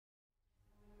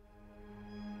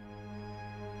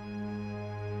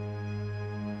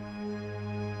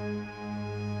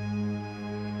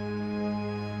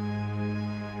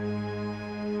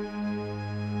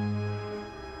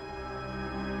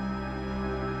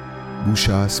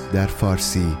بوشاسپ در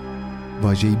فارسی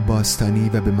واژه‌ای باستانی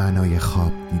و به معنای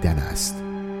خواب دیدن است،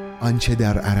 آنچه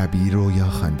در عربی رویا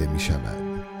خوانده می شود.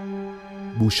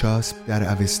 بوشاسپ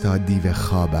در اوستا دیو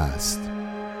خواب است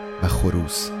و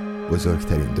خروس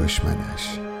بزرگترین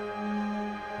دشمنش.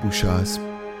 بوشاسپ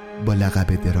با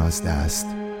لقب درازدست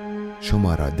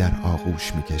شما را در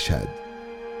آغوش می کشد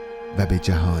و به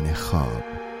جهان خواب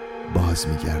باز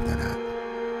می گرداند.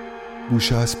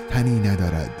 بوشاسپ تنی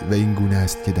ندارد و این گونه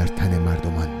است که در تن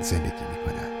مردمان زندگی می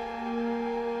کند.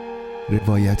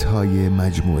 روایت های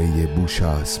مجموعه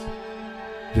بوشاسپ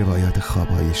روایات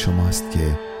خوابهای شماست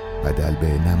که بدل به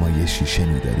نمایشی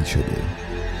شنیداری شده.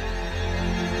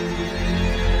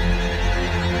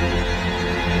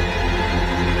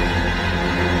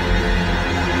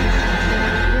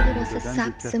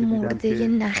 سبز مرده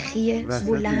نخی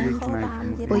بلند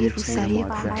با یه روسری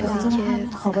کوتاهی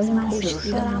که خوابای من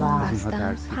پشتی دارم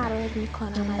بستم.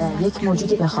 یک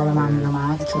موجودی به خواب من می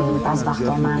اومد که بعض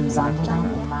وقتا من زن بودم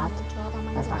اومد،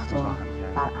 بعض وقتا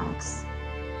برعکس.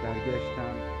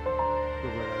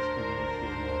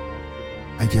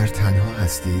 اگر تنها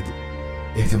هستید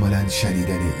احتمالاً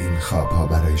شنیدن این خوابها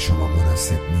برای شما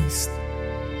مناسب نیست.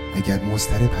 اگر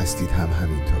مضطرب هستید هم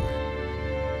همینطور.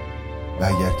 و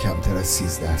اگر کمتر از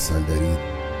 13 سال دارید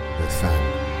لطفاً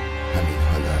همین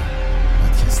حالا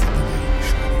پادکست دیگری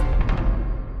گوش کنید.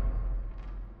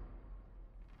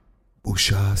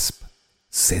 بوشاسپ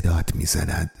صدات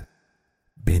میزند،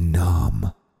 به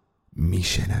نام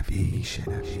میشنوی.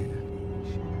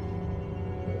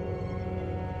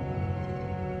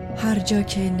 هر جا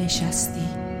که نشستی،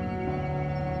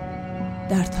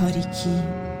 در تاریکی،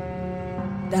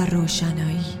 در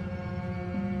روشنایی،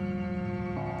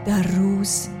 در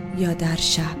روز یا در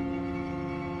شب،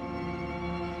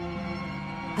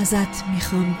 ازت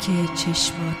میخوام که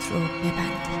چشمات رو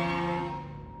ببندی.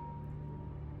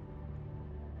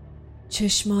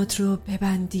 چشمات رو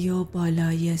ببندی و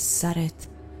بالای سرت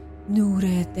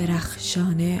نور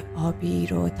درخشان آبی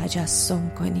رو تجسم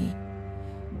کنی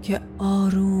که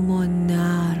آروم و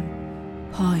نرم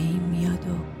پایین میاد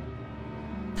و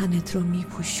تنت رو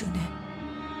میپوشونه.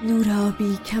 نور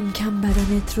آبی کم کم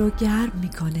بدنت رو گرم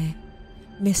میکنه،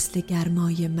 مثل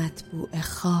گرمای مطبوع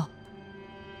خواب.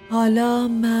 حالا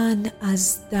من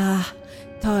از 10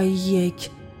 تا 1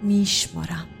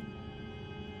 میشمارم.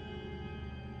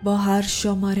 با هر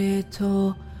شماره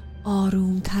تو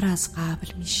آرومتر از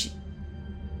قبل میشی.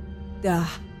 10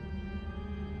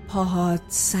 پاهات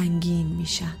سنگین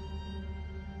میشن.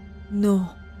 9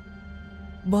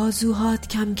 بازوهات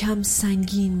کم کم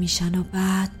سنگین میشن و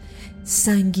بعد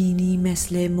سنگینی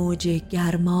مثل موج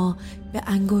گرما به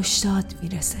انگشتات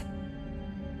میرسه.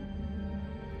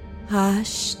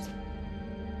 8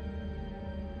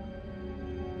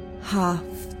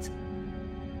 7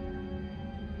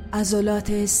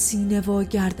 عضلات سینه و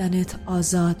گردنت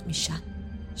آزاد میشن.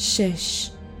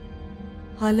 6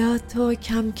 حالا تو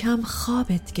کم کم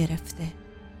خوابت گرفته.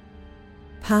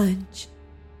 5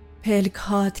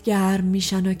 پلک‌هات گرم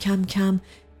میشن و کم کم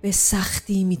به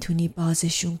سختی میتونی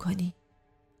بازشون کنی.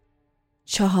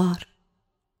 4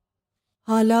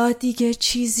 حالا دیگه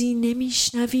چیزی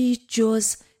نمیشنوی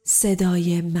جز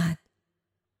صدای من.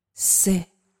 3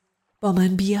 با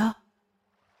من بیا.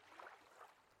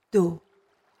 2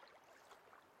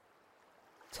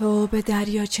 تو به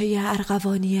دریاچه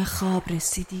ارغوانی خواب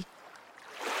رسیدی.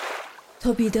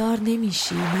 تو بیدار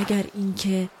نمیشی مگر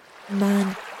اینکه من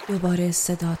دوباره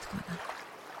صدات کنم.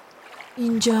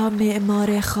 اینجا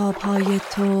معمار خوابهای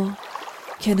تو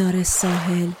کنار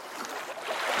ساحل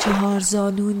 4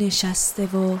 زانو نشسته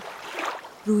و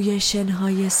روی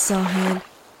شنهای ساحل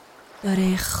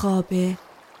داره خواب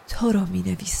تو رو می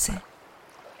نویسه.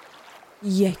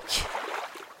 1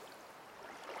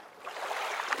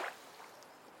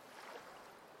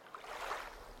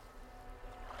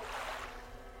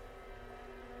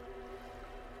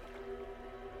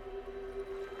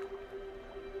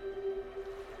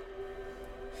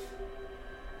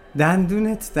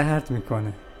 دندونت درد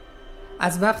میکنه.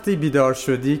 از وقتی بیدار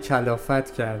شدی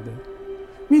کلافت کرده.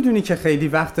 میدونی که خیلی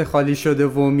وقت خالی شده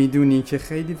و میدونی که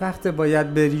خیلی وقت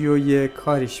باید بری و یه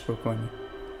کاریش بکنی.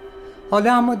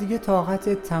 حالا اما دیگه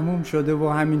طاقتت تموم شده و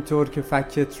همینطور که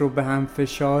فکت رو به هم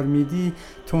فشار میدی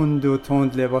تند و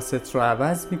تند لباست رو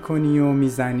عوض میکنی و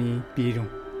میزنی بیرون.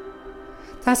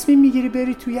 تصمیم میگیری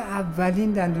بری توی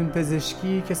اولین دندون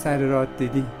پزشکی که سر راه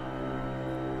دیدی.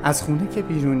 از خونه که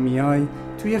بیرون میای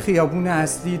توی خیابون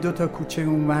اصلی 2 تا کوچه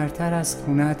اونورتر از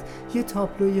خونت یه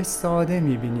تابلوی ساده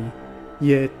میبینی.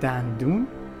 یه دندون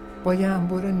با یه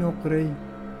انبر نقره‌ای.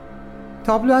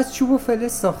 تابلو از چوب و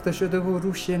فلز ساخته شده و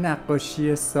روش یه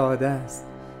نقاشی ساده است.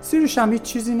 زیرش هم هیچ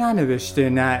چیزی ننوشته،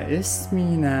 نه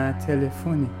اسمی نه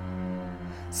تلفنی.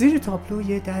 زیر تابلو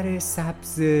یه در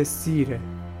سبز سیره.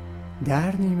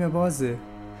 در نیمه بازه.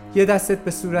 یه دستت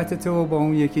به صورتت و با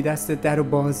اون یکی دستت در رو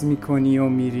باز میکنی و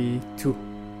میری تو.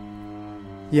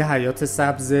 یه حیاط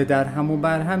سبز در هم و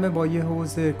بر همه با یه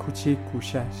حوض کوچیک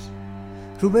کوشش.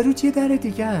 روبروت یه در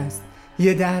دیگه است.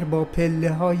 یه در با پله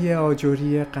های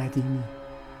آجوری قدیمی.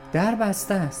 در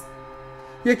بسته است.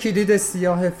 یه کلید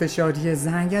سیاه فشاری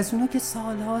زنگ از اونا که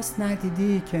سالهاست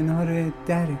ندیدی کنار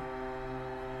دره.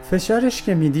 فشارش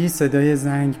که میدی صدای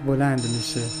زنگ بلند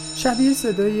میشه. شبیه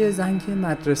صدای زنگ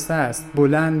مدرسه است،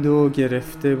 بلند و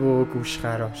گرفته و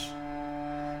گوشخراش.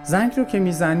 زنگ رو که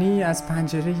میزنی از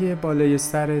پنجره بالای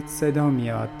سرت صدا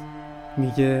میاد.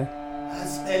 میگه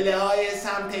از پله های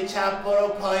سمت چپ برو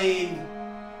پایین.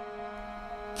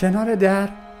 کنار در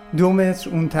 2 متر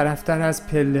اون طرفتر از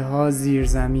پله ها زیر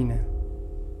زمینه.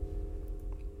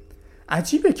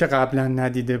 عجیبه که قبلا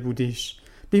ندیده بودیش.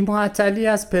 بی معطلی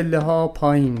از پله ها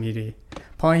پایین میری.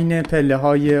 پایین پله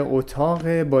های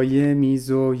اتاق با یه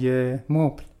میز و یه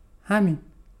مبل. همین.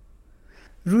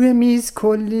 روی میز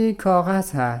کلی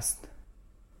کاغذ هست.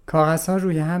 کاغذ ها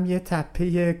روی هم یه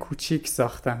تپه کوچیک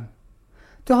ساختن.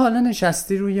 تو حالا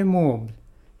نشستی روی مبل.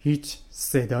 هیچ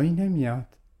صدایی نمیاد.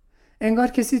 انگار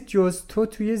کسی جز تو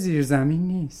توی زیرزمین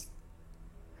نیست.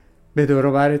 به دور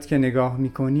و برت که نگاه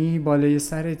میکنی بالای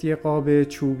سرت یه قاب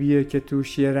چوبیه که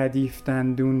توش یه ردیف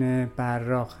دندون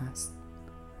براق هست.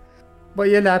 با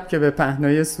یه لب که به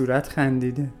پهنای صورت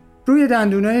خندیده. روی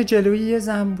دندونای جلویی یه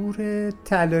زنبور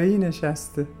طلایی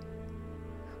نشسته.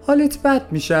 حالت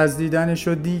بد میشه از دیدنش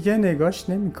و دیگه نگاش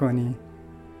نمی کنی.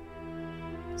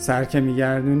 سر که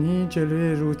میگردونی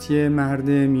جلوی روت یه مرد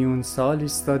میون سال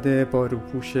ایستاده با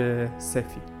روپوش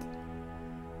سفید.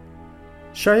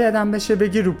 شاید هم بشه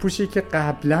بگی روپوشی که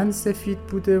قبلا سفید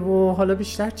بوده و حالا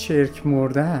بیشتر چرک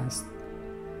مرده است.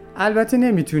 البته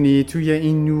نمیتونی توی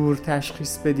این نور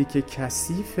تشخیص بدی که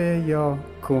کثیفه یا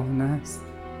کهنه است.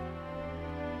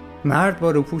 مرد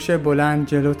با روپوش بلند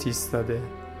جلوت ایستاده.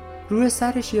 روی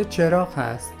سرش یه چراغ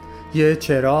هست. یه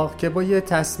چراغ که با یه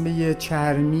تسمه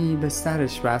چرمی به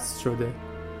سرش وصل شده.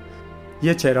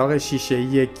 یه چراغ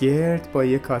شیشه‌ای گرد با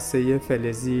یه کاسه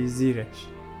فلزی زیرش.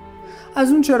 از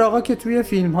اون چراغا که توی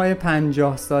فیلم‌های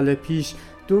 50 سال پیش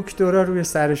دکترا روی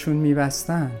سرشون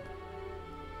می‌بستن.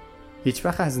 هیچ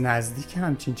وقت از نزدیک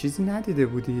همچین چیزی ندیده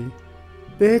بودی؟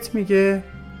 بهت میگه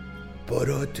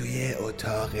برو توی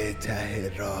اتاق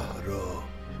ته راه رو.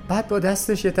 بعد با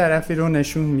دستش یه طرفی رو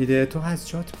نشون میده. تو از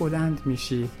جات بلند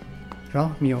میشی.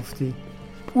 راه میافتی.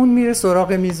 اون میره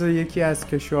سراغ میز و یکی از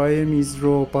کشوهای میز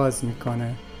رو باز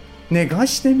میکنه.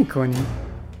 نگاش نمی‌کنی.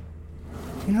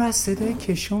 این رو از صدای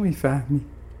کشو میفهمی.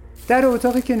 در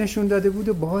اتاقی که نشون داده بود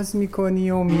و باز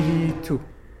میکنی و میری تو.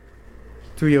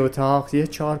 توی اتاق یه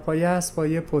چارپایه است با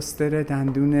یه پوستر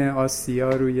دندون آسیا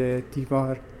روی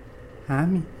دیوار.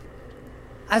 همین.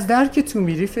 از در که تو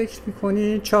میری فکر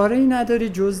میکنی چاره ای نداری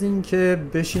جز این که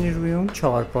بشینی روی اون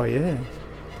چارپایه.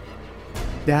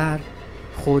 در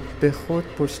خود به خود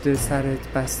پشت سرت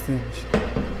بسته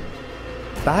میشه.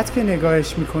 بعد که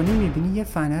نگاهش میکنی میبینی یه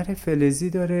فنر فلزی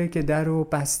داره که در رو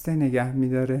بسته نگه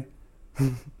میداره.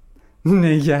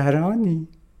 نگرانی؟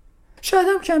 شاید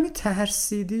هم کمی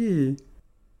ترسیدی.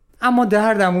 اما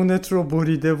دردمونت رو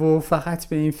بریده و فقط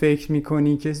به این فکر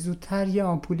میکنی که زودتر یه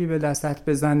آمپولی به دستت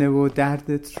بزنه و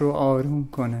دردت رو آروم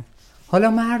کنه.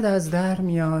 حالا مرد از در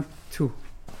میاد تو.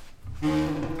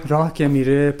 راه که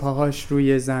میره پاهاش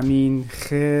روی زمین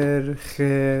خر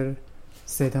خر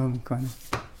صدا میکنه.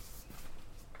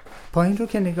 پایین رو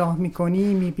که نگاه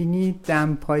میکنی میبینی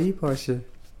دمپایی پاشه.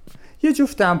 یه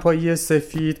جفت دمپایی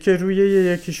سفید که روی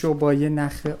یکیشو با یه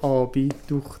نخ آبی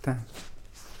دوختن.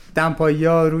 دمپایی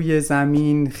ها روی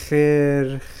زمین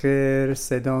خر خر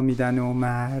صدا میدن و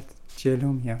مرد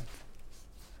جلو میاد.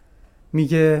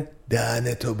 میگه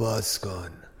دهنتو باز کن.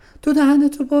 تو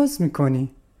دهنتو باز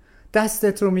میکنی.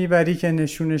 دستت رو میبری که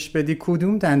نشونش بدی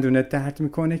کدوم دندونت درد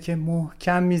میکنه که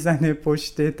محکم میزنه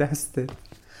پشت دستت.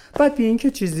 بعد بی این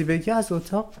که چیزی بگی از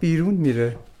اتاق بیرون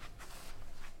میره.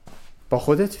 با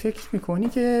خودت فکر میکنی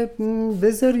که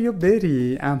بذاری و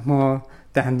بری، اما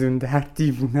دندون درد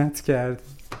دیوونت کرد.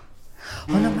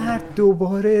 حالا مرد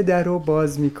دوباره در رو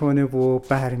باز میکنه و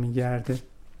برمیگرده.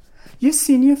 یه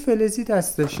سینی فلزی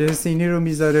دستشه. سینی رو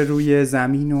میذاره روی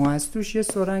زمین و از توش یه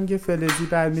سرنگ فلزی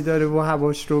برمیداره و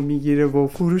هواش رو میگیره و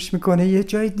فروش میکنه یه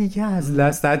جای دیگه از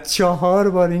لثت. 4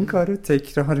 بار این کار رو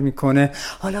تکرار میکنه.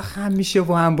 حالا خم میشه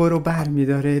و انبار رو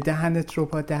برمیداره. دهنت رو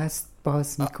با دست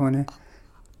باز میکنه.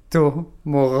 تو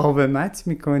مقاومت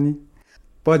میکنی.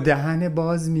 با دهن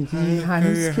باز میگی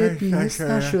هنوز که بی‌حس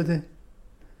نشده.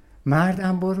 مرد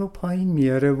انبار رو پایین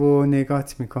میاره و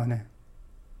نگات میکنه.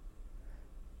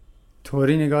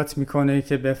 طوری نگات میکنه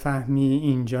که بفهمی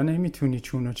اینجا نمیتونی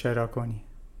چونو چرا کنی.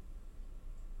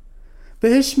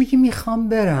 بهش میگی میخوام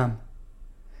برم.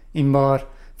 این بار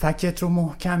فکت رو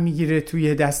محکم میگیره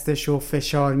توی دستش و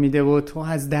فشار میده و تو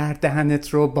از درد دهنت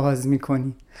رو باز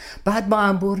میکنی. بعد با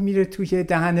انبار میره توی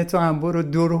دهنت و انبار رو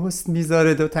درست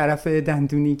میذاره دو طرف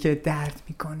دندونی که درد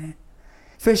میکنه.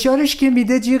 فشارش که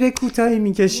میده جیغ کوتاهی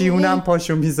میکشی، اونم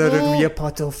پاشو میذاره روی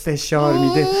پاتو فشار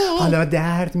میده. حالا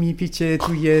درد میپیچه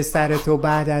توی سرت و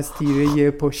بعد از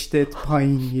تیره پشتت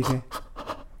پایین میره.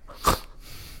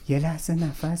 یه لحظه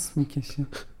نفس میکشه،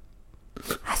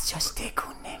 از جاش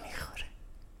تکون نمیخوره،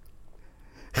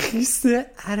 خیس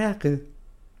عرقه.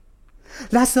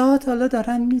 لحظات حالا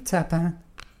دارن میتپن.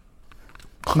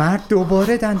 مرد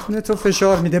دوباره دندونت رو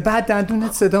فشار میده، بعد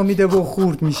دندونت صدا میده و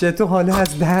خورد میشه. تو حالا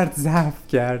از درد ضعف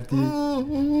کردی.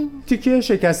 تیکه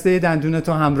شکسته دندونت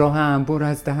رو همراه انبر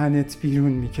از دهنت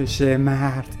بیرون میکشه.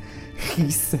 مرد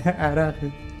خیس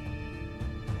عرقه،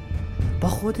 با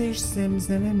خودش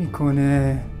زمزمه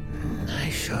میکنه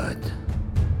نشد.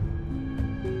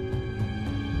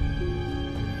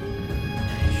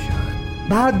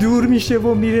 بعد دور میشه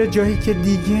و میره جایی که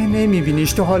دیگه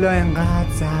نمیبینیش. تو حالا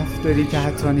انقدر ضعف داری که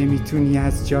حتی نمیتونی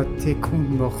از جا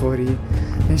تکون بخوری.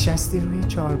 نشستی روی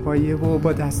چارپایه و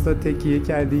با دستا تکیه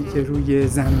کردی که روی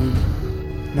زمین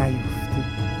نیفتی.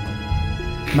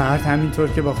 مرد همینطور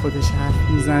که با خودش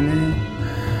حرف میزنه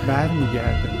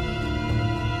برمیگرده،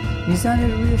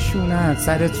 میزنه روی شونت،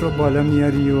 سرت رو بالا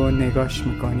میاری و نگاش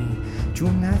میکنی.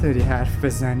 جون نداری حرف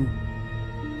بزنی.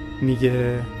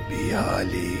 میگه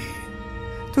بیالی.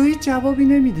 تو هیچ جوابی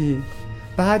نمیدی.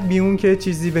 بعد بیون که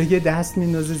چیزی بگه دست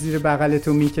میندازه زیر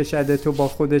بغلتو میکشده تو با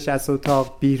خودش از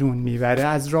اتاق بیرون میبره.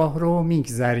 از راه رو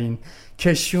میگذرین،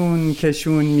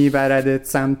 کشون میبردت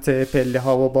سمت پله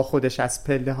ها و با خودش از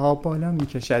پله ها بالا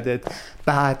میکشدت.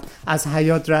 بعد از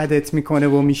حیاط ردت میکنه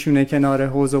و میشونه کنار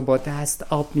حوض و با دست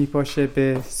آب میپاشه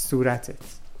به صورتت.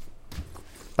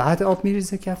 بعد آب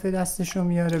میریزه کف دستشو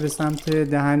میاره به سمت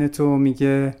دهنتو،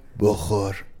 میگه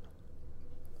بخور،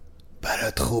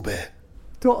 برات خوبه.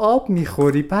 تو آب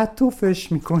میخوری، بعد تو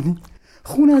فش میکنی،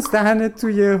 خون از دهنت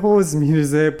توی حوض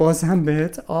میریزه، بازم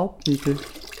بهت آب میده.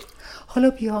 حالا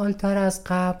بی‌حال‌تر از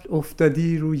قبل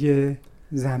افتادی روی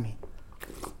زمین.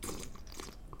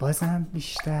 بازم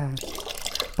بیشتر،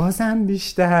 بازم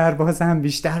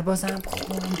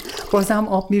خون، بازم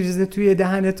آب میریزه توی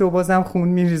دهنت و بازم خون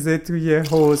میریزه توی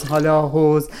حوض. حالا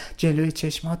حوض جلوی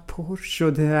چشمات پر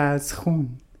شده از خون.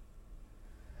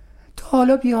 تو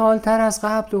حالا بی‌حال‌تر از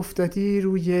قبل افتادی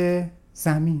روی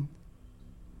زمین.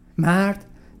 مرد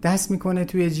دست میکنه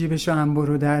توی جیبش و انبر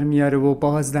رو در میاره و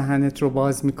باز دهنت رو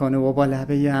باز میکنه و با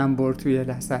لبه انبر توی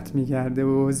لثت میگرده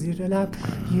و زیر لب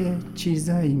یه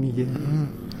چیزایی میگه،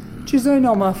 چیزای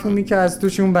نامفهومی که از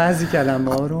توشون بعضی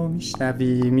کلمه ها رو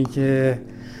میشنوی. میگه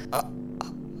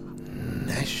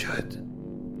نشد.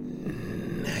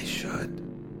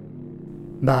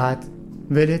 بعد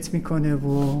ولت میکنه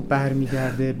و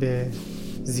برمیگرده به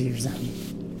زیر زمین.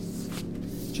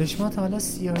 چشمات حالا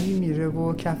سیاهی میره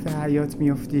و کف حیاط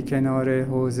میفتی کنار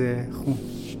حوض خون.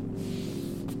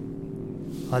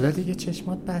 حالا دیگه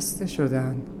چشمات بسته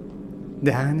شدن،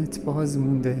 دهنت باز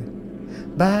مونده.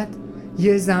 بعد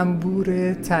یه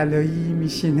زنبور طلایی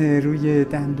میشینه روی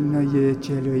دندونای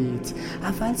جلویت.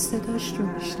 اول صداش رو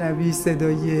میشنوی،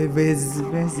 صدای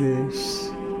وزوزش.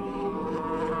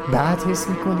 بعد حس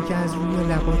میکنی که از روی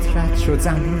لبات رد شد.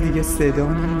 زنبور دیگه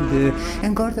صدا نمیده،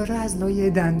 انگار داره از لای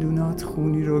دندونات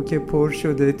خونی رو که پر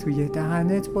شده توی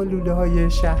دهنت با لوله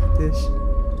های شهدش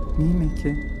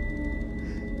میمکه.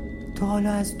 تو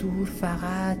حالا از دور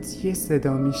فقط یه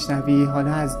صدا میشنوی.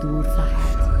 حالا از دور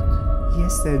فقط یه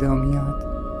صدا میاد،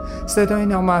 صدای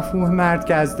نامفهوم مرد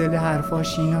که از دل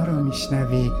حرفاش اینا رو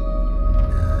میشنوی.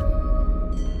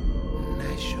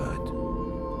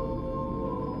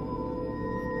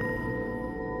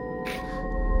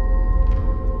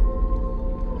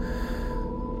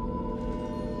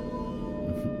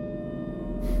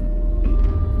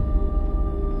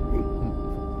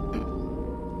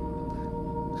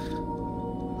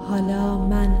 حالا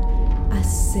من از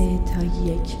 3 تا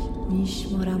 1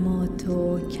 میشمارم و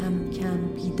تو کم کم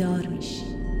بیدار میشی.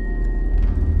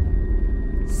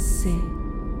 3.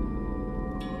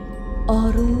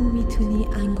 آروم میتونی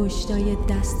انگشتای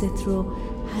دستت رو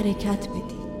حرکت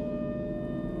بدی.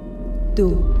 2.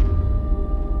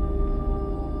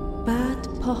 بعد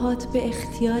پاهات به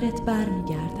اختیارت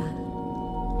برمیگردن.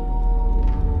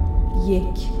 1.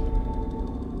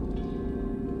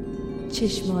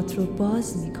 چشمات رو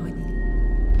باز میکنی.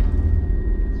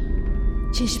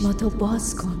 چشماتو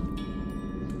باز کن.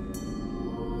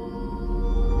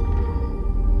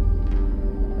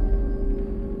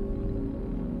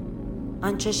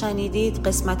 آنچه شنیدید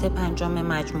قسمت 5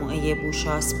 مجموعه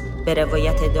بوشاسپ به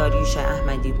روایت داریوش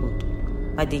احمدی بود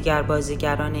و دیگر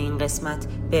بازیگران این قسمت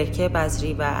برکه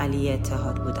بزری و علی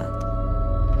اتحاد بودند.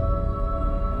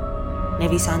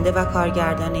 نویسنده و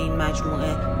کارگردان این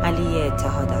مجموعه علی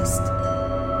اتحاد است.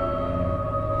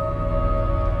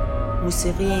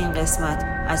 موسیقی این قسمت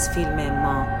از فیلم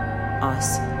ما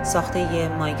آس ساخته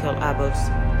مایکل ابوتس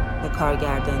به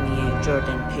کارگردانی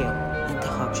جردن پیل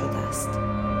انتخاب شده است.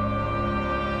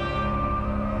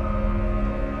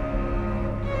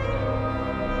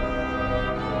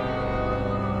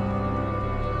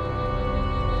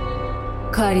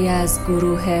 کاری از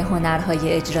گروه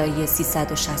هنرهای اجرایی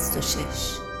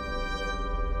 366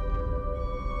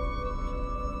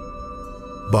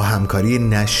 با همکاری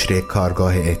نشر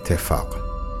کارگاه اتفاق.